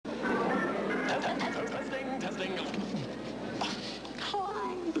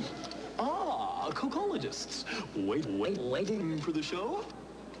cocologists. Waiting for the show?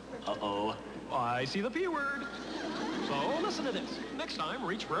 Uh-oh. I see the P word. So listen to this. Next time,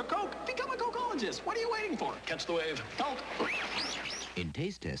 reach for a Coke. Become a cocologist. What are you waiting for? Catch the wave. Coke. In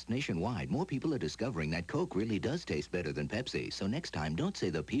taste tests nationwide, more people are discovering that Coke really does taste better than Pepsi. So next time, don't say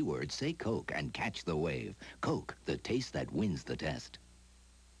the P word, say Coke and catch the wave. Coke, the taste that wins the test.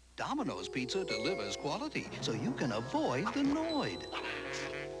 Domino's Pizza delivers quality, so you can avoid the Noid.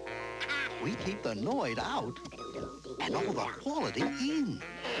 We keep the Noid out and all the quality in.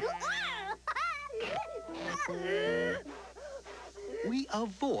 We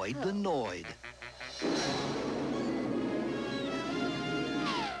avoid the Noid.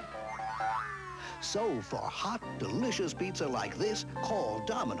 So for hot, delicious pizza like this, call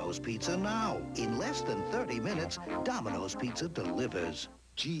Domino's Pizza now. In less than 30 minutes, Domino's Pizza delivers.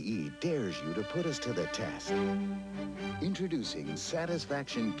 GE dares you to put us to the test. Introducing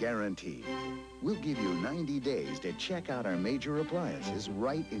Satisfaction Guarantee. We'll give you 90 days to check out our major appliances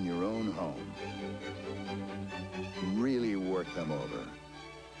right in your own home. Really work them over.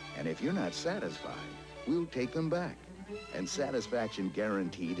 And if you're not satisfied, we'll take them back. And Satisfaction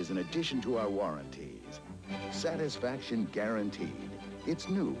Guaranteed is an addition to our warranties. Satisfaction Guaranteed. It's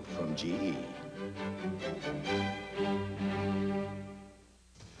new from GE.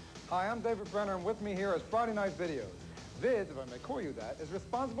 Hi, I'm David Brenner, and with me here is Friday Night Videos. Vids, if I may call you that, is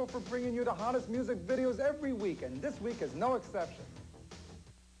responsible for bringing you the hottest music videos every week, and this week is no exception.